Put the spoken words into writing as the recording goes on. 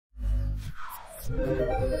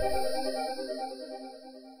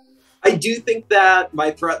I do think that my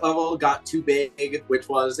threat level got too big, which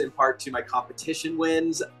was in part to my competition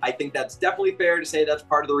wins. I think that's definitely fair to say that's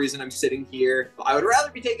part of the reason I'm sitting here. I would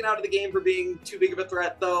rather be taken out of the game for being too big of a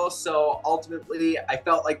threat, though. So ultimately, I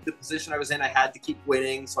felt like the position I was in, I had to keep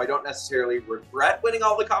winning. So I don't necessarily regret winning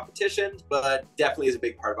all the competitions, but definitely is a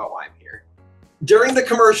big part about why I'm here. During the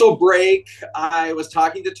commercial break, I was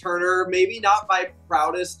talking to Turner, maybe not my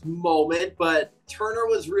proudest moment, but Turner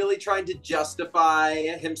was really trying to justify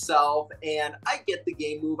himself, and I get the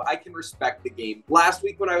game move. I can respect the game. Last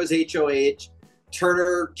week when I was HOH,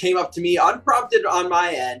 Turner came up to me unprompted on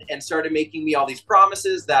my end and started making me all these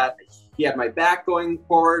promises that he had my back going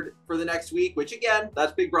forward for the next week, which again,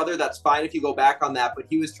 that's Big Brother. That's fine if you go back on that. But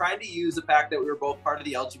he was trying to use the fact that we were both part of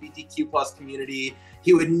the LGBTQ plus community.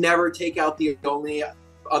 He would never take out the only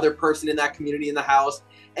other person in that community in the house.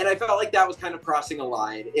 And I felt like that was kind of crossing a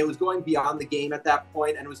line. It was going beyond the game at that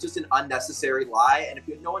point, and it was just an unnecessary lie. And if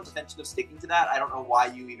you had no intention of sticking to that, I don't know why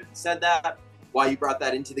you even said that, why you brought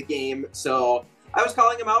that into the game. So I was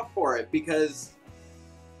calling him out for it because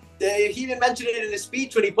he even mentioned it in his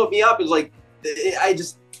speech when he put me up. It was like, I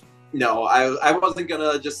wasn't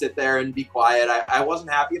going to just sit there and be quiet. I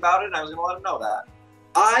wasn't happy about it, and I was going to let him know that.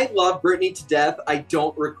 I love Brittany to death. I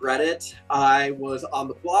don't regret it. I was on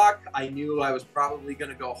the block. I knew I was probably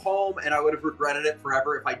going to go home, and I would have regretted it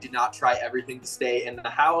forever if I did not try everything to stay in the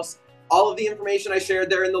house. All of the information I shared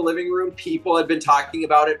there in the living room, people had been talking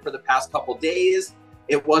about it for the past couple days.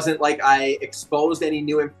 It wasn't like I exposed any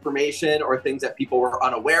new information or things that people were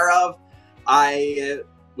unaware of. I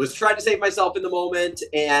was trying to save myself in the moment,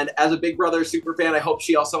 and as a Big Brother super fan, I hope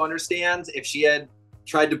she also understands. If she had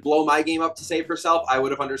tried to blow my game up to save herself, I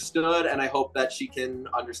would have understood, and I hope that she can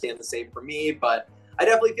understand the same for me. But I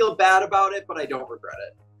definitely feel bad about it, but I don't regret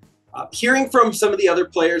it. Hearing from some of the other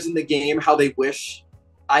players in the game how they wish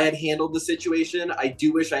I had handled the situation, I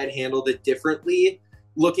do wish I had handled it differently.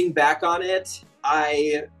 Looking back on it,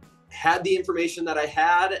 I had the information that I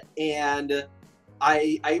had, and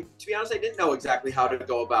I to be honest, I didn't know exactly how to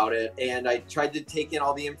go about it, and I tried to take in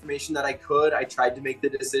all the information that I could. I tried to make the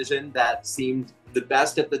decision that seemed the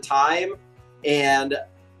best at the time, and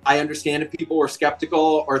I understand if people were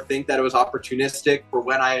skeptical or think that it was opportunistic for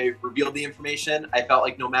when I revealed the information. I felt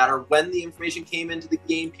like no matter when the information came into the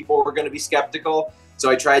game, people were going to be skeptical, so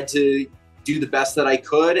I tried to do the best that I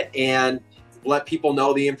could and let people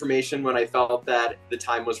know the information when I felt that the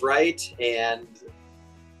time was right, and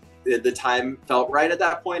the time felt right at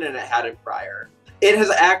that point, and it hadn't prior. It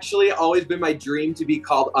has actually always been my dream to be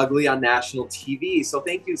called ugly on national TV, so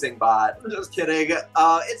thank you, Zingbot. I'm just kidding.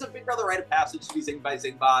 It's a Big Brother rite of passage to be zinged by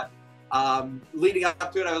Zingbot. Leading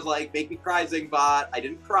up to it, I was like, make me cry, Zingbot. I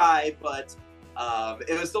didn't cry, but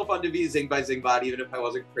it was still fun to be zinged by Zingbot, even if I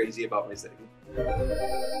wasn't crazy about my zing.